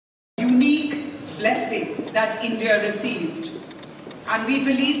blessing that India received. And we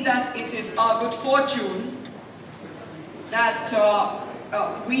believe that it is our good fortune that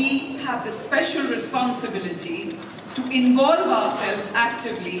we have the special responsibility to involve ourselves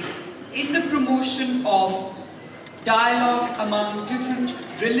actively in the promotion of dialogue among different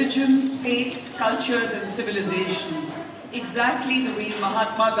religions, faiths, cultures and civilizations, exactly the way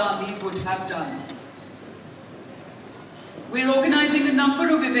Mahatma Gandhi would have done. We're organizing a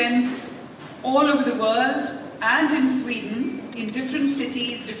number of events all over the world and in Sweden, in different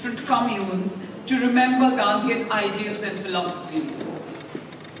cities, different communes, to remember Gandhian ideals and philosophy.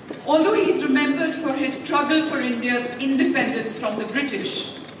 Although he is remembered for his struggle for India's independence from the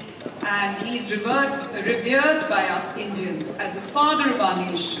British, and he is revered by us Indians as the father of our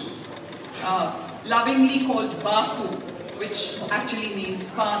nation, lovingly called Bapu, which actually means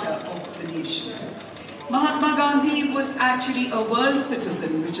father of the nation. Mahatma Gandhi was actually a world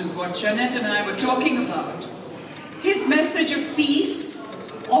citizen, which is what Jeanette and I were talking about. His message of peace,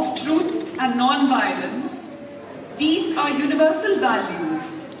 of truth and non-violence, these are universal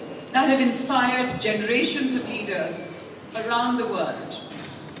values that have inspired generations of leaders around the world.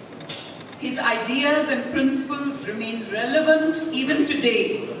 His ideas and principles remain relevant even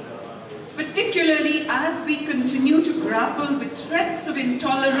today, particularly as we continue to grapple with threats of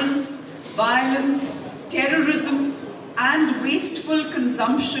intolerance, violence, terrorism, and wasteful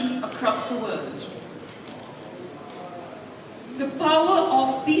consumption across the world. The power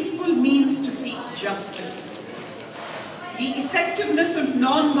of peaceful means to seek justice. The effectiveness of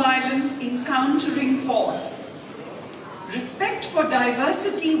non-violence in countering force. Respect for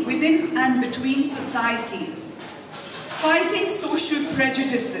diversity within and between societies. Fighting social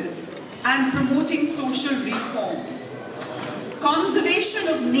prejudices and promoting social reforms. Conservation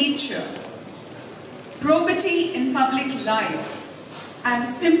of nature. Probity in public life and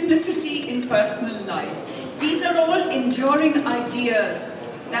simplicity in personal life. These are all enduring ideas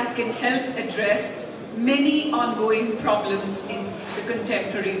that can help address many ongoing problems in the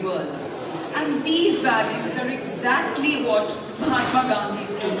contemporary world. And these values are exactly what Mahatma Gandhi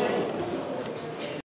stood for.